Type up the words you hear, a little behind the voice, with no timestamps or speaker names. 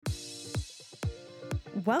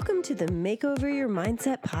Welcome to the Makeover Your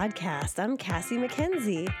Mindset podcast. I'm Cassie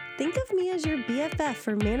McKenzie. Think of me as your BFF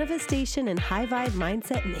for manifestation and high vibe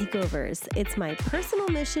mindset makeovers. It's my personal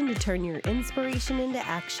mission to turn your inspiration into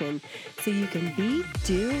action so you can be,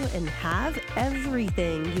 do, and have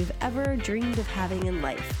everything you've ever dreamed of having in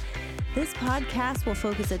life. This podcast will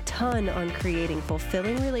focus a ton on creating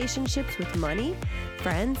fulfilling relationships with money,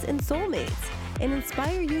 friends, and soulmates, and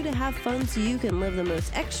inspire you to have fun so you can live the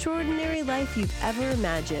most extraordinary life you've ever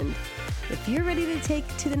imagined. If you're ready to take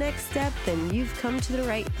to the next step, then you've come to the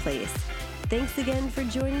right place. Thanks again for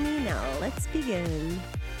joining me. Now let's begin.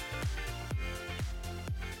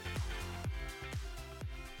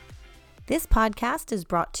 This podcast is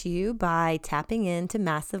brought to you by Tapping Into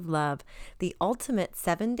Massive Love, the ultimate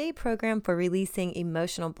 7-day program for releasing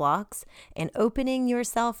emotional blocks and opening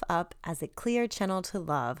yourself up as a clear channel to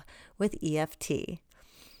love with EFT.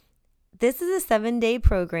 This is a 7-day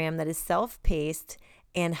program that is self-paced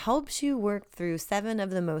and helps you work through 7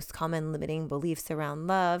 of the most common limiting beliefs around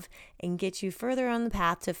love and get you further on the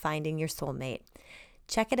path to finding your soulmate.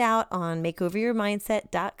 Check it out on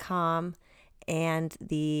makeoveryourmindset.com. and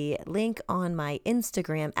the link on my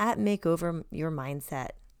Instagram at makeoveryourmindset.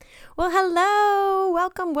 Well, hello,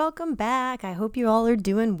 welcome back. I hope you all are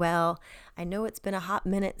doing well. I know it's been a hot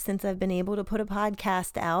minute since I've been able to put a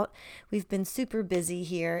podcast out. We've been super busy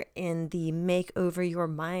here in the Makeover Your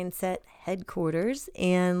Mindset headquarters,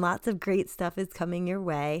 and lots of great stuff is coming your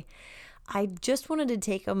way. I just wanted to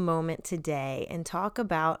take a moment today and talk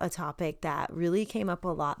about a topic that really came up a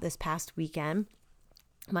lot this past weekend.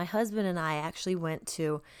 My husband and I actually went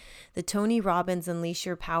to the Tony Robbins Unleash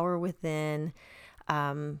Your Power Within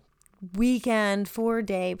weekend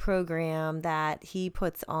 4-day program that he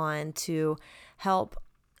puts on to help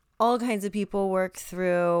all kinds of people work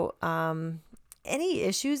through any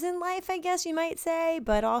issues in life, I guess you might say,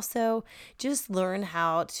 but also just learn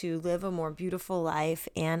how to live a more beautiful life.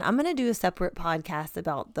 And I'm going to do a separate podcast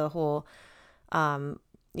about the whole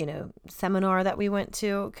seminar that we went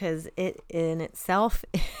to, because it in itself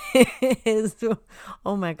is,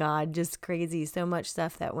 oh my God, just crazy. So much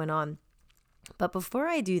stuff that went on. But before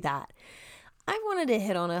I do that, I wanted to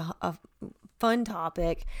hit on a fun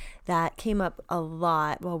topic that came up a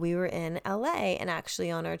lot while we were in LA and actually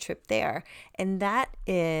on our trip there. And that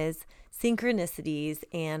is synchronicities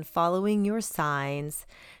and following your signs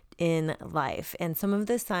in life, and some of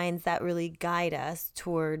the signs that really guide us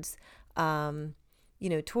towards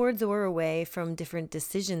towards or away from different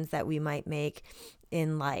decisions that we might make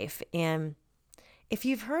in life. And if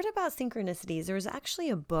you've heard about synchronicities, there was actually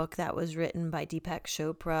a book that was written by Deepak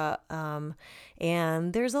Chopra.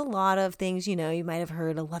 And there's a lot of things, you might have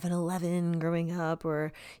heard 1111 growing up,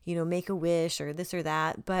 or, make a wish, or this or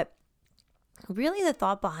that. But really the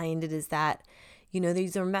thought behind it is that,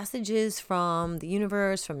 these are messages from the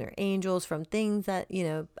universe, from their angels, from things that,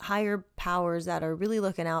 higher powers that are really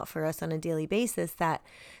looking out for us on a daily basis that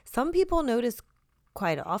some people notice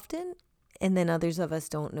quite often, and then others of us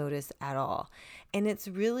don't notice at all. And it's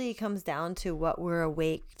really comes down to what we're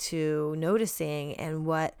awake to noticing and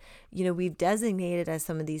what, we've designated as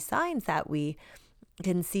some of these signs that we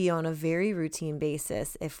can see on a very routine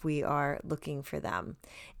basis if we are looking for them.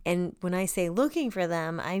 And when I say looking for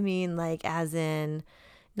them, I mean like as in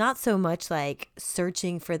not so much like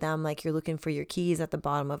searching for them like you're looking for your keys at the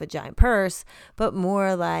bottom of a giant purse, but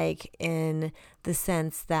more like in the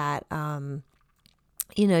sense that,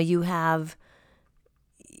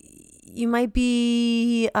 you might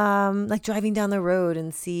be like driving down the road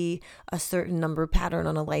and see a certain number pattern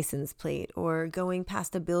on a license plate, or going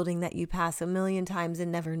past a building that you pass a million times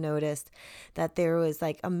and never noticed that there was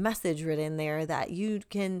like a message written there that you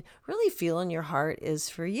can really feel in your heart is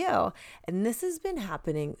for you. And this has been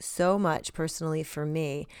happening so much personally for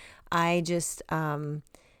me.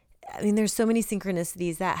 There's so many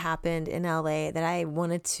synchronicities that happened in LA that I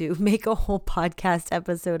wanted to make a whole podcast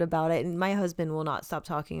episode about it. And my husband will not stop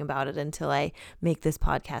talking about it until I make this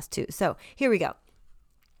podcast too. So here we go.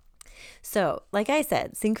 So like I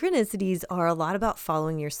said, synchronicities are a lot about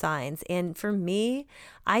following your signs. And for me,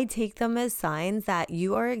 I take them as signs that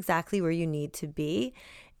you are exactly where you need to be,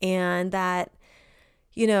 and that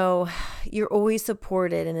you're always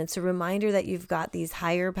supported, and it's a reminder that you've got these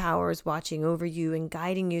higher powers watching over you and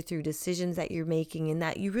guiding you through decisions that you're making, and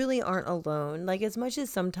that you really aren't alone. Like, as much as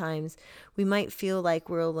sometimes we might feel like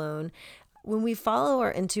we're alone, when we follow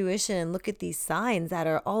our intuition and look at these signs that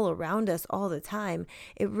are all around us all the time,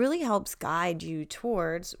 it really helps guide you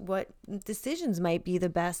towards what decisions might be the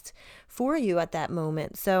best for you at that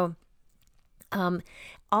moment. So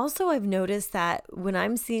also, I've noticed that when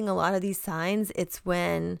I'm seeing a lot of these signs, it's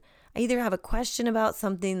when I either have a question about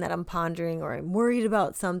something that I'm pondering, or I'm worried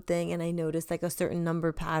about something and I notice like a certain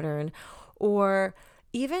number pattern, or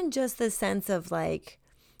even just the sense of like,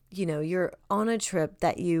 you're on a trip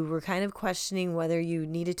that you were kind of questioning whether you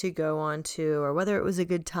needed to go on to, or whether it was a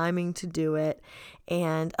good timing to do it.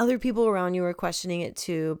 And other people around you were questioning it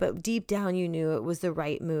too, but deep down you knew it was the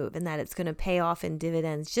right move and that it's going to pay off in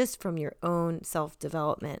dividends just from your own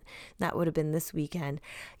self-development. That would have been this weekend.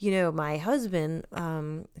 My husband,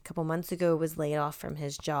 a couple months ago, was laid off from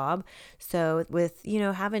his job. So with,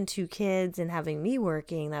 having 2 kids and having me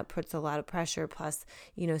working, that puts a lot of pressure. Plus,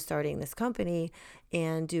 starting this company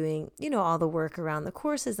and doing, all the work around the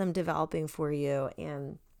courses I'm developing for you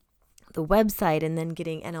and the website, and then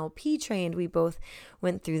getting NLP trained. We both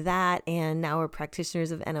went through that, and now we're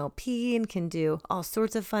practitioners of NLP and can do all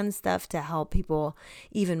sorts of fun stuff to help people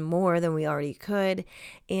even more than we already could.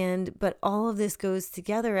 But all of this goes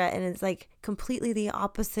together and it's like completely the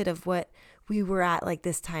opposite of what we were at like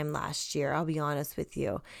this time last year. I'll be honest with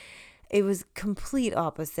you. It was complete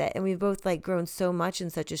opposite. And we've both like grown so much in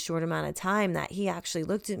such a short amount of time that he actually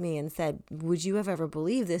looked at me and said, would you have ever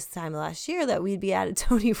believed this time last year that we'd be at a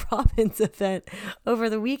Tony Robbins event over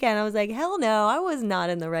the weekend? I was like, hell no, I was not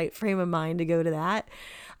in the right frame of mind to go to that.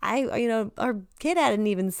 Our kid hadn't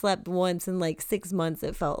even slept once in like 6 months,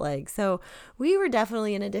 it felt like. So we were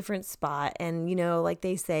definitely in a different spot. And, like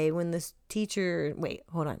they say, when this teacher, wait,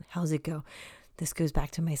 hold on, how's it go? This goes back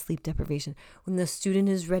to my sleep deprivation. When the student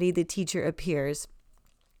is ready, the teacher appears.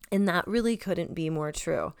 And that really couldn't be more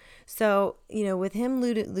true. So, with him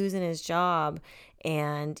losing his job,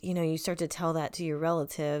 and, you start to tell that to your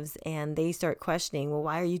relatives and they start questioning, well,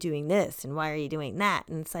 why are you doing this? And why are you doing that?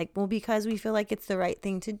 And it's like, well, because we feel like it's the right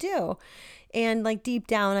thing to do. And like deep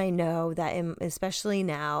down, I know that especially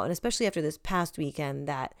now, and especially after this past weekend,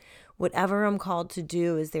 that whatever I'm called to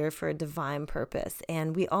do is there for a divine purpose.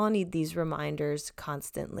 And we all need these reminders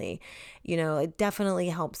constantly. It definitely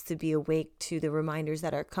helps to be awake to the reminders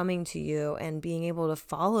that are coming to you and being able to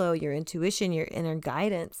follow your intuition, your inner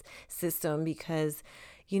guidance system, because,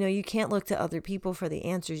 you can't look to other people for the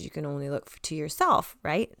answers. You can only look to yourself,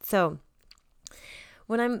 right? So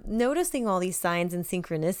when I'm noticing all these signs and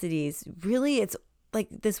synchronicities, really it's like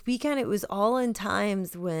this weekend, it was all in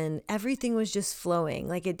times when everything was just flowing.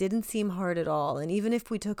 Like it didn't seem hard at all. And even if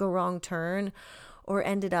we took a wrong turn or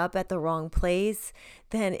ended up at the wrong place,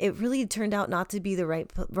 then it really turned out not to be the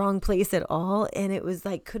wrong place at all. And it was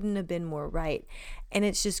like, couldn't have been more right. And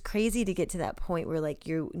it's just crazy to get to that point where like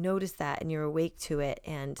you notice that and you're awake to it.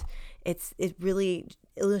 And it really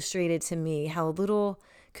illustrated to me how little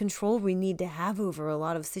control we need to have over a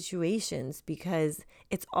lot of situations, because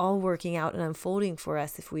it's all working out and unfolding for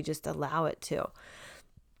us if we just allow it to.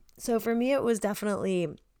 So for me, it was definitely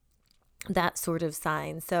that sort of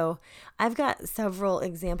sign. So I've got several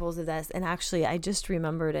examples of this, and actually I just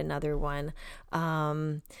remembered another one,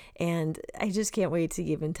 and I just can't wait to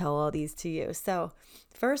even tell all these to you. So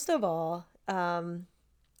first of all,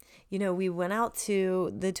 we went out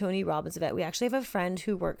to the Tony Robbins event. We actually have a friend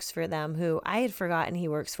who works for them, who I had forgotten he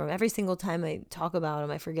works for him. Every single time I talk about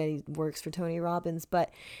him, I forget he works for Tony Robbins,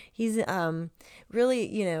 but he's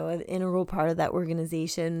really, an integral part of that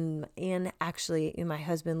organization. And actually, my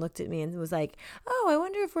husband looked at me and was like, oh, I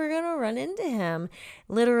wonder if we're going to run into him.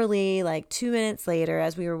 Literally like 2 minutes later,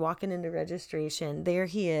 as we were walking into registration, there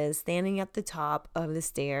he is standing at the top of the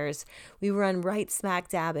stairs. We run right smack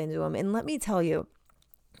dab into him. And let me tell you,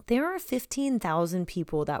 there are 15,000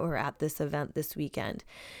 people that were at this event this weekend.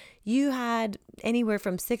 You had anywhere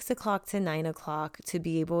from 6 o'clock to 9 o'clock to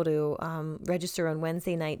be able to register on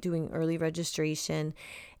Wednesday night, doing early registration.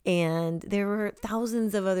 And there were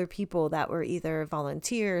thousands of other people that were either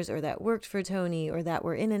volunteers or that worked for Tony or that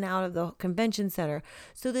were in and out of the convention center.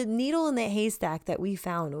 So the needle in the haystack that we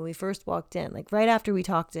found when we first walked in, like right after we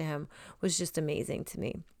talked to him, was just amazing to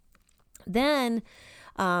me. Then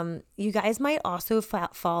you guys might also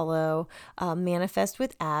follow Manifest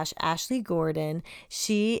with Ashley Gordon.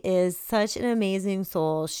 She is such an amazing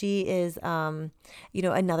soul. She is, another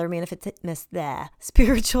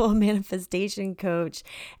spiritual manifestation coach,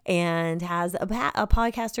 and has a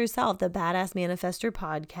podcast herself, the Badass Manifester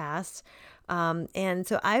podcast. And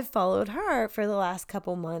so I've followed her for the last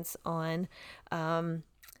couple months on,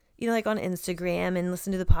 like on Instagram, and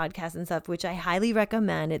listen to the podcast and stuff, which I highly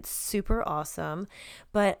recommend. It's super awesome.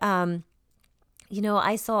 But,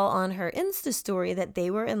 I saw on her Insta story that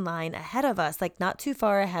they were in line ahead of us, like not too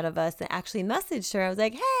far ahead of us, and actually messaged her. I was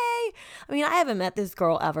like, hey, I mean, I haven't met this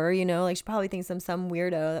girl ever, like she probably thinks I'm some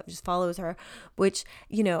weirdo that just follows her, which,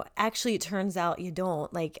 actually it turns out you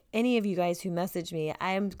don't. Like any of you guys who message me,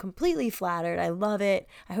 I am completely flattered. I love it.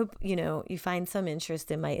 I hope, you find some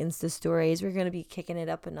interest in my Insta stories. We're going to be kicking it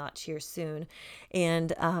up a notch here soon.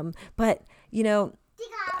 And, but,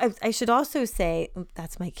 I should also say,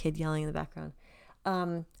 that's my kid yelling in the background.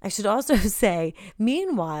 I should also say,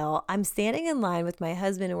 meanwhile, I'm standing in line with my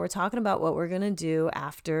husband and we're talking about what we're going to do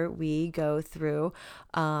after we go through,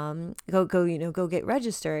 go get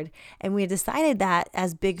registered. And we decided that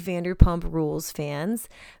as big Vanderpump Rules fans,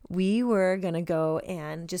 we were going to go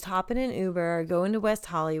and just hop in an Uber, go into West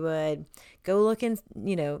Hollywood, go look and,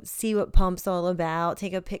 see what Pump's all about,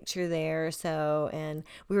 take a picture there. And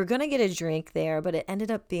we were going to get a drink there, but it ended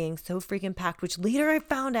up being so freaking packed, which later I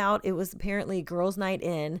found out it was apparently girls' night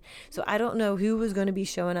in. So I don't know who was going to be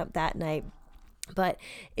showing up that night. But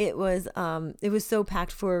it was so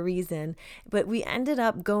packed for a reason. But we ended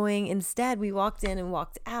up going instead. We walked in and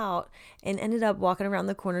walked out and ended up walking around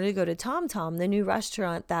the corner to go to Tom Tom, the new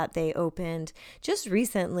restaurant that they opened just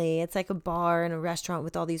recently. It's like a bar and a restaurant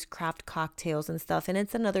with all these craft cocktails and stuff. And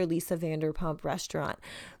it's another Lisa Vanderpump restaurant.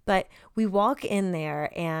 But we walk in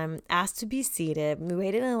there and asked to be seated. We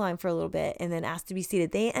waited in line for a little bit and then asked to be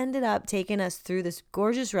seated. They ended up taking us through this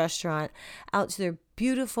gorgeous restaurant out to their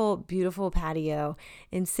beautiful, beautiful patio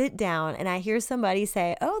and sit down. And I hear somebody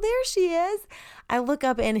say, "Oh, there she is." I look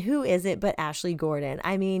up and who is it but Ashley Gordon?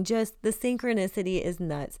 I mean, just the synchronicity is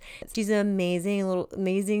nuts. She's an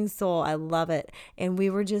amazing soul. I love it. And we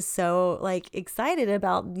were just so excited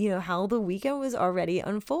about, how the weekend was already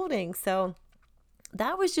unfolding. So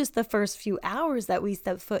that was just the first few hours that we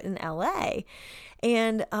stepped foot in LA.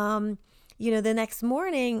 And, the next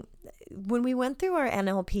morning when we went through our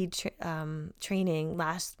NLP training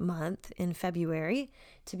last month in February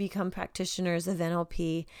to become practitioners of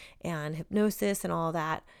NLP and hypnosis and all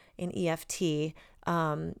that in EFT,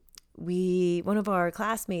 one of our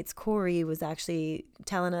classmates, Corey, was actually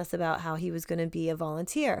telling us about how he was going to be a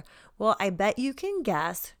volunteer. Well, I bet you can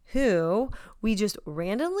guess who we just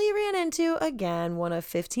randomly ran into again, one of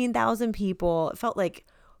 15,000 people. It felt like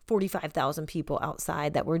 45,000 people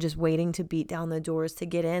outside that were just waiting to beat down the doors to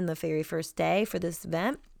get in the very first day for this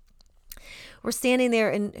event. We're standing there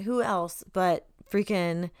and who else but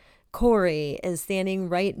freaking Corey is standing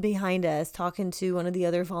right behind us talking to one of the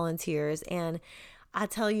other volunteers. And I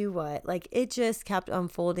tell you what, it just kept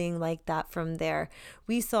unfolding like that from there.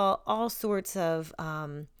 We saw all sorts of,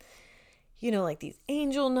 these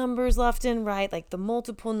angel numbers left and right, the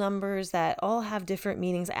multiple numbers that all have different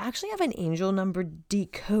meanings. I actually have an angel number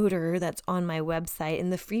decoder that's on my website in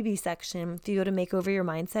the freebie section. If you go to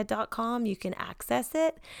makeoveryourmindset.com, you can access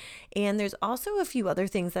it. And there's also a few other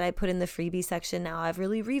things that I put in the freebie section now. I've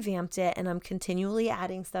really revamped it and I'm continually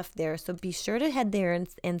adding stuff there. So be sure to head there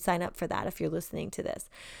and sign up for that if you're listening to this.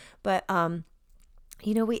 But,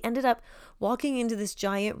 we ended up walking into this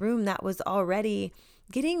giant room that was already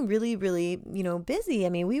getting really, really, busy. I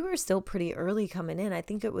mean, we were still pretty early coming in. I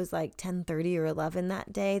think it was 10:30 or 11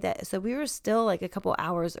 that day. So we were still a couple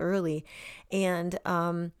hours early. And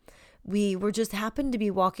we were just happened to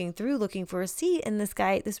be walking through looking for a seat. And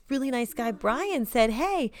this really nice guy, Brian, said,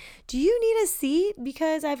 "Hey, do you need a seat?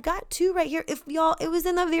 Because I've got two right here." It was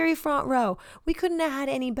in the very front row. We couldn't have had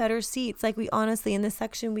any better seats. We honestly, in the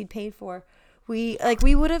section we'd paid for, we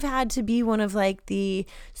would have had to be one of the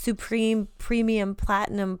supreme premium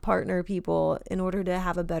platinum partner people in order to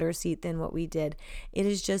have a better seat than what we did. It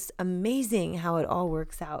is just amazing how it all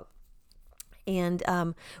works out. And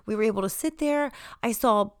we were able to sit there. I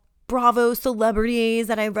saw Bravo celebrities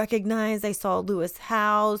that I recognized. I saw Lewis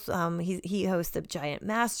Howes. He hosts a giant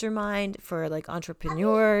mastermind for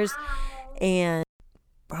entrepreneurs. And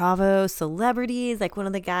Bravo celebrities, one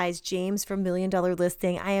of the guys, James from $1 Million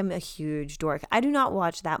Listing. I am a huge dork. I do not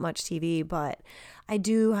watch that much TV, but I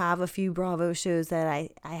do have a few Bravo shows that I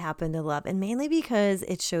happen to love. And mainly because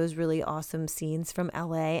it shows really awesome scenes from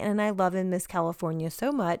LA. And I love and miss California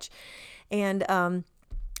so much. And,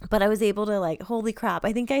 but I was able to holy crap,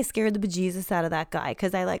 I think I scared the bejesus out of that guy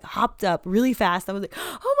because I hopped up really fast. I was like,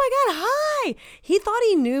 "Oh my God, hi." He thought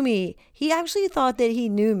he knew me. He actually thought that he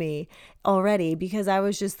knew me already because I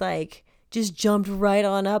was just jumped right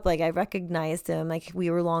on up. I recognized him, we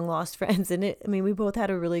were long lost friends. And we both had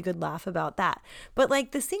a really good laugh about that. But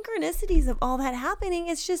the synchronicities of all that happening,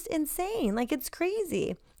 it's just insane. It's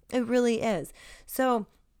crazy. It really is. So,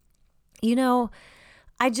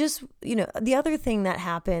 I just, the other thing that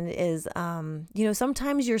happened is,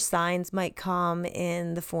 sometimes your signs might come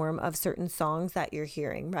in the form of certain songs that you're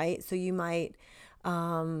hearing, right? So you might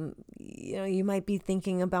You might be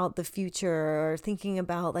thinking about the future or thinking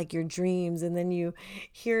about like your dreams, and then you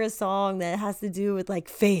hear a song that has to do with like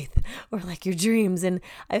faith or like your dreams. And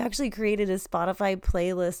I've actually created a Spotify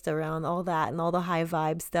playlist around all that and all the high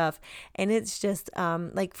vibe stuff. And it's just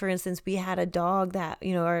like, for instance, we had a dog that,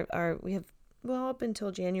 we have, well, up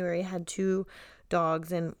until January, had 2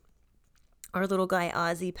 dogs, and our little guy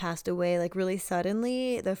Ozzy passed away like really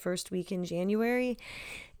suddenly the first week in January.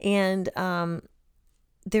 And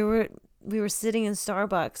we were sitting in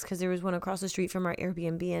Starbucks because there was one across the street from our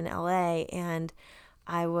Airbnb in LA, and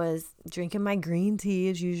I was drinking my green tea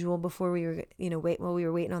as usual before we were, while we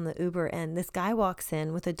were waiting on the Uber, and this guy walks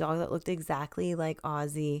in with a dog that looked exactly like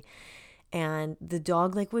Ozzy. And the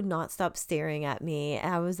dog like would not stop staring at me.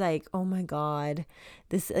 I was like, oh my God,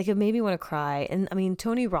 this, like, it made me want to cry. And I mean,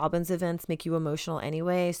 Tony Robbins events make you emotional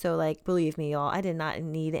anyway. So like, believe me, y'all, I did not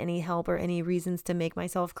need any help or any reasons to make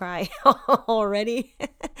myself cry already.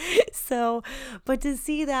 So, but to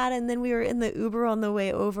see that, and then we were in the Uber on the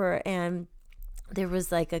way over, and there was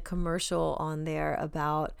like a commercial on there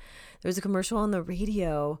about, there was a commercial on the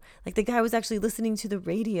radio. Like the guy was actually listening to the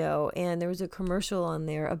radio, and there was a commercial on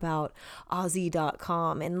there about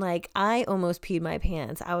Aussie.com. And like, I almost peed my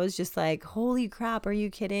pants. I was just like, holy crap, are you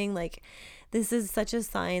kidding? Like, this is such a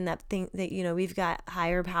sign that we've got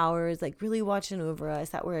higher powers like really watching over us,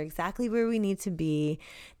 that we're exactly where we need to be,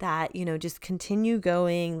 that, just continue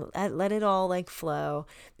going, let it all like flow,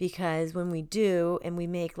 because when we do, and we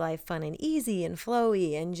make life fun and easy and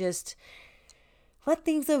flowy, and just let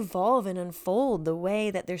things evolve and unfold the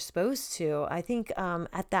way that they're supposed to. I think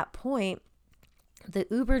at that point, the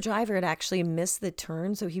Uber driver had actually missed the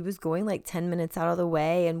turn, so he was going like 10 minutes out of the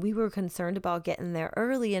way, and we were concerned about getting there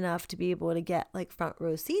early enough to be able to get like front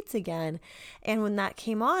row seats again. And when that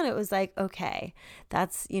came on, it was like, okay,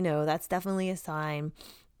 that's definitely a sign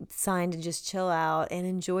to just chill out and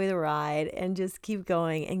enjoy the ride and just keep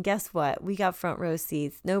going. And guess what? We got front row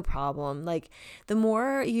seats, no problem. Like, the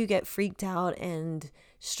more you get freaked out and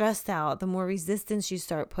stressed out, the more resistance you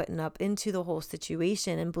start putting up into the whole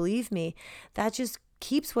situation. And believe me, that just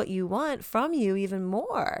keeps what you want from you even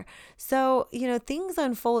more. So, things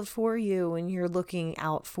unfold for you when you're looking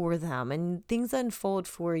out for them, and things unfold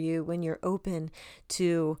for you when you're open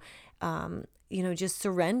to, just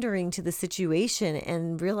surrendering to the situation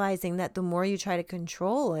and realizing that the more you try to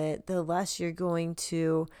control it, the less you're going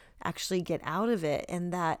to actually get out of it.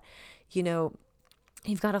 And that,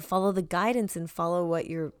 you've got to follow the guidance and follow what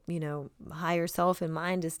your, higher self and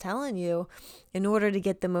mind is telling you in order to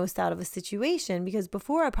get the most out of a situation. Because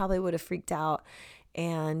before, I probably would have freaked out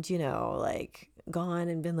and, like gone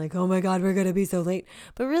and been like, oh my God, we're going to be so late.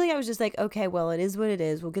 But really, I was just like, okay, well, it is what it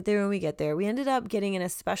is. We'll get there when we get there. We ended up getting in a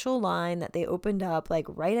special line that they opened up like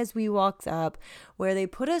right as we walked up, where they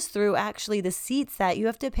put us through actually the seats that you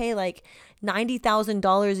have to pay like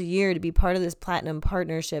 $90,000 a year to be part of this platinum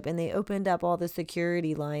partnership. And they opened up all the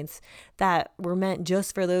security lines that were meant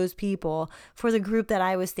just for those people, for the group that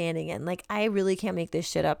I was standing in. Like, I really can't make this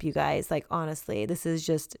shit up, you guys. Like, honestly, this is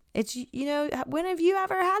just, it's, when have you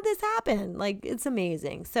ever had this happen? Like, it's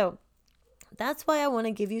amazing. So that's why I want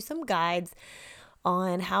to give you some guides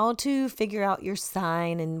on how to figure out your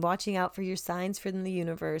sign and watching out for your signs from the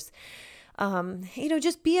universe.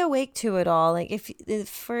 Just be awake to it all. Like if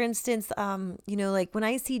for instance, like when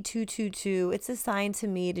I see 222, it's a sign to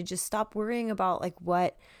me to just stop worrying about like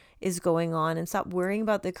what is going on and stop worrying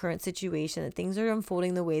about the current situation, that things are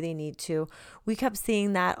unfolding the way they need to. We kept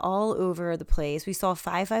seeing that all over the place. We saw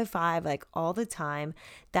 555 like all the time.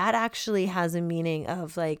 That actually has a meaning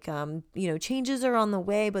of like, changes are on the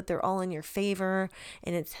way, but they're all in your favor,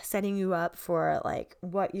 and it's setting you up for like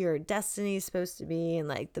what your destiny is supposed to be and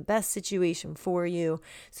like the best situation for you.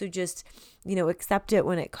 So just, accept it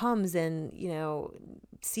when it comes, and,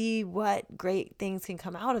 see what great things can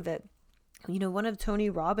come out of it. One of Tony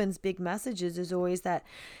Robbins' big messages is always that,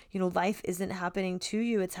 life isn't happening to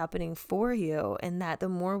you, it's happening for you. And that the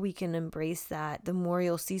more we can embrace that, the more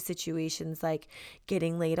you'll see situations like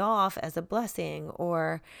getting laid off as a blessing,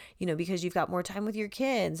 or, because you've got more time with your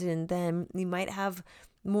kids, and then you might have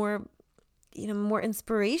more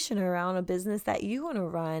inspiration around a business that you want to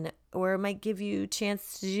run, or it might give you a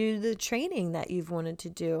chance to do the training that you've wanted to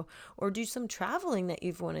do, or do some traveling that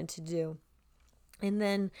you've wanted to do. And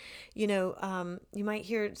then, you might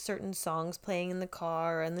hear certain songs playing in the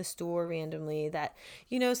car or in the store randomly that,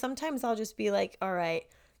 sometimes I'll just be like, all right,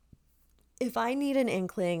 if I need an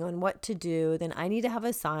inkling on what to do, then I need to have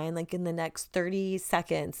a sign like in the next 30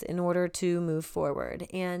 seconds in order to move forward.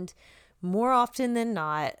 And more often than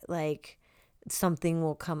not, like, something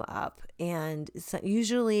will come up. And so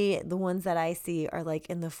usually the ones that I see are like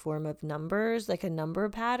in the form of numbers, like a number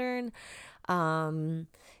pattern. Um,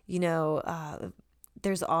 you know,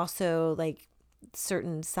 there's also like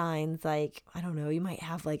certain signs, like, I don't know, you might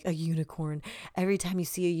have like a unicorn. Every time you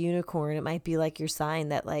see a unicorn, it might be like your sign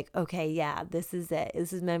that like, okay, yeah, this is it.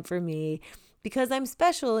 This is meant for me because I'm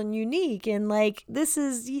special and unique, and like this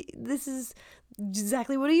is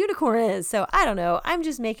exactly what a unicorn is. So I don't know. I'm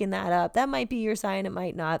just making that up. That might be your sign. It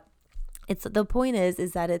might not. It's the point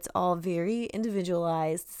is that it's all very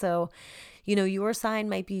individualized. So, you know, your sign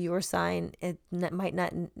might be your sign. It might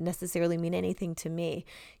not necessarily mean anything to me.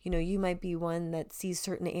 You know, you might be one that sees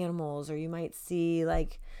certain animals, or you might see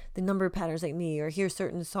like the number patterns like me, or hear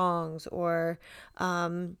certain songs, or,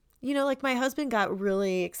 you know, like my husband got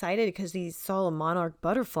really excited because he saw a monarch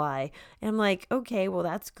butterfly. And I'm like, okay, well,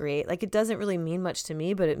 that's great. Like, it doesn't really mean much to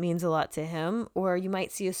me, but it means a lot to him. Or you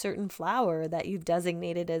might see a certain flower that you've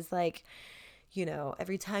designated as like, you know,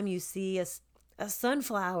 every time you see a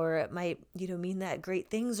sunflower, it might, you know, mean that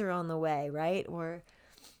great things are on the way, right? Or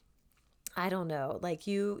I don't know, like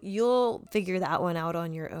you'll figure that one out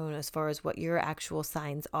on your own as far as what your actual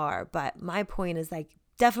signs are. But my point is like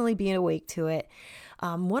definitely being awake to it.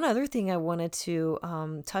 One other thing I wanted to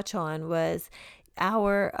touch on was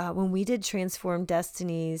our when we did Transform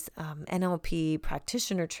Destinies NLP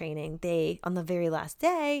practitioner training, they on the very last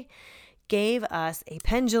day gave us a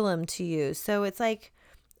pendulum to use. So it's like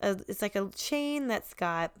a chain that's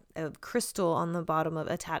got a crystal on the bottom of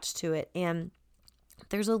attached to it, and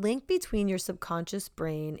there's a link between your subconscious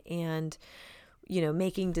brain and, you know,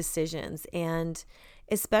 making decisions. And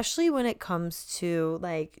especially when it comes to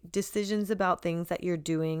like decisions about things that you're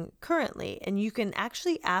doing currently, and you can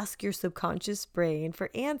actually ask your subconscious brain for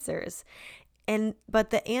answers. But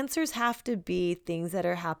the answers have to be things that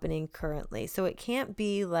are happening currently. So it can't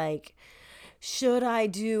be like, should I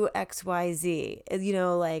do XYZ? You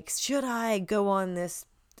know, like, should I go on this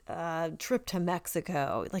trip to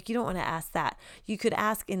Mexico? Like, you don't want to ask that. You could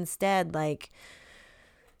ask instead, like,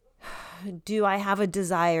 do I have a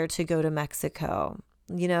desire to go to Mexico?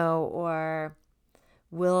 You know, or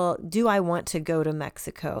do I want to go to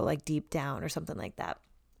Mexico, like deep down or something like that?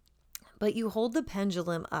 But you hold the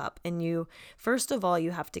pendulum up, and you, first of all,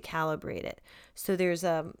 you have to calibrate it. So there's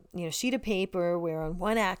a sheet of paper where on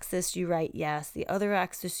one axis you write yes, the other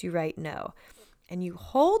axis you write no. And you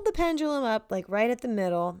hold the pendulum up like right at the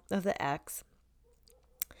middle of the X.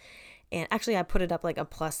 And actually I put it up like a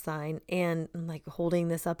plus sign, and I'm like holding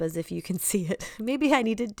this up as if you can see it. Maybe I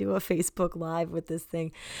need to do a Facebook Live with this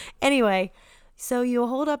thing. Anyway, so you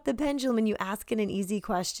hold up the pendulum and you ask it an easy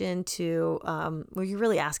question to, well, you're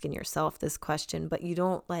really asking yourself this question, but you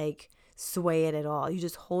don't like sway it at all. You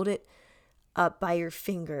just hold it up by your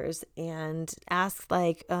fingers and ask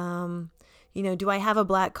like, do I have a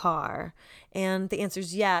black car? And the answer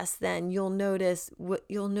is yes. Then you'll notice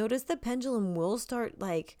the pendulum will start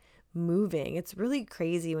like moving. It's really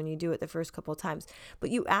crazy when you do it the first couple of times, but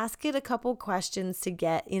you ask it a couple questions to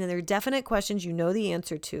get, there are definite questions you know the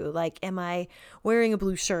answer to, like, am I wearing a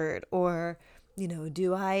blue shirt? Or,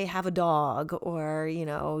 do I have a dog? Or,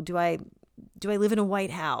 do I live in a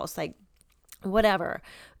White House? Like, whatever.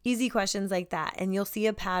 Easy questions like that. And you'll see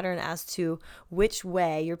a pattern as to which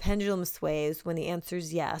way your pendulum sways when the answer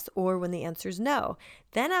is yes or when the answer is no.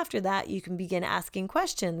 Then after that, you can begin asking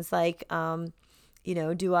questions like,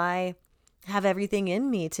 do I have everything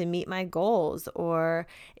in me to meet my goals? Or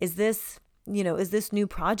is this new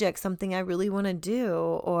project something I really want to do?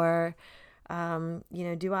 Or,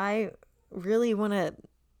 do I really want to,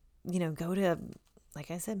 go to,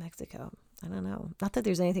 like I said, Mexico? I don't know. Not that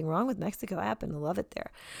there's anything wrong with Mexico. I happen to love it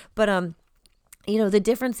there. But, the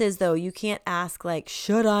difference is, though, you can't ask like,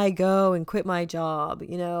 should I go and quit my job?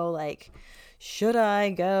 Like, should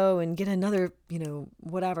I go and get another,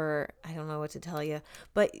 whatever? I don't know what to tell you.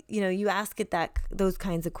 But, you ask it those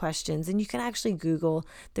kinds of questions, and you can actually Google.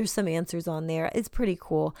 There's some answers on there. It's pretty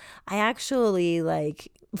cool. I actually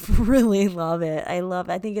really love it.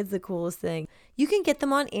 I think it's the coolest thing. You can get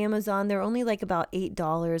them on Amazon. They're only like about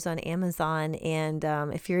 $8 on Amazon. And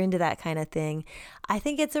if you're into that kind of thing, I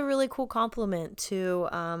think it's a really cool compliment to,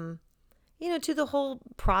 to the whole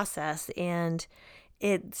process. And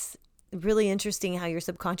it's really interesting how your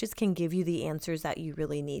subconscious can give you the answers that you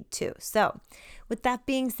really need to. So with that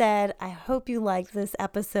being said, I hope you liked this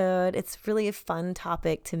episode. It's really a fun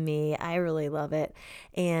topic to me. I really love it.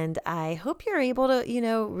 And I hope you're able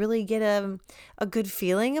to, really get a good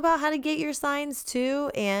feeling about how to get your signs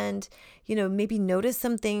too. And, maybe notice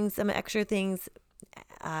some extra things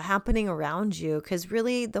happening around you. Because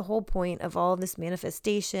really the whole point of all of this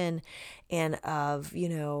manifestation and of,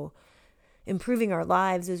 improving our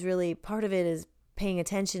lives is really part of it is paying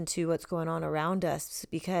attention to what's going on around us,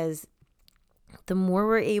 because the more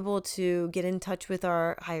we're able to get in touch with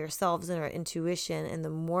our higher selves and our intuition, and the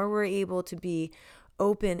more we're able to be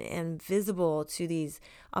open and visible to these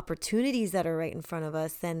opportunities that are right in front of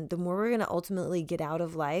us, then the more we're going to ultimately get out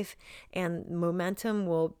of life, and momentum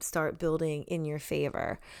will start building in your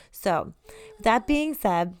favor. So that being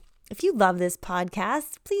said, if you love this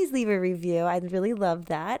podcast, please leave a review. I'd really love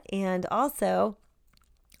that. And also,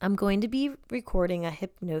 I'm going to be recording a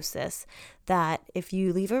hypnosis that if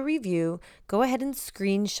you leave a review, go ahead and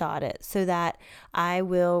screenshot it so that I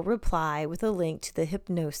will reply with a link to the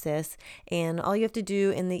hypnosis. And all you have to do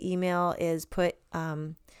in the email is put,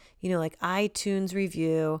 like iTunes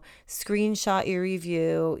review, screenshot your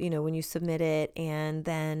review, when you submit it. And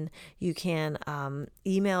then you can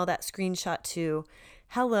email that screenshot to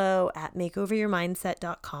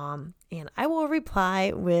hello@makeoveryourmindset.com, and I will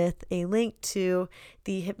reply with a link to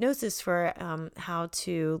the hypnosis for how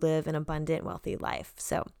to live an abundant, wealthy life.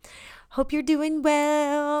 So hope you're doing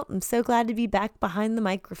well. I'm so glad to be back behind the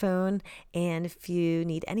microphone. And if you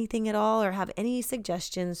need anything at all or have any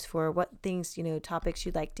suggestions for what things, topics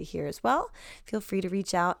you'd like to hear as well, feel free to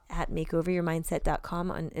reach out at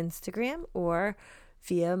makeoveryourmindset.com on Instagram or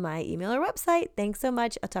via my email or website. Thanks so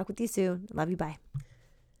much. I'll talk with you soon. Love you. Bye.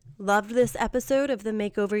 Loved this episode of the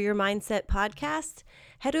Make Over Your Mindset podcast?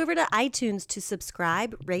 Head over to iTunes to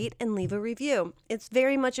subscribe, rate, and leave a review. It's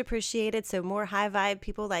very much appreciated so more high vibe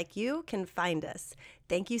people like you can find us.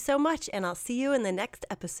 Thank you so much, and I'll see you in the next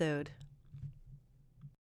episode.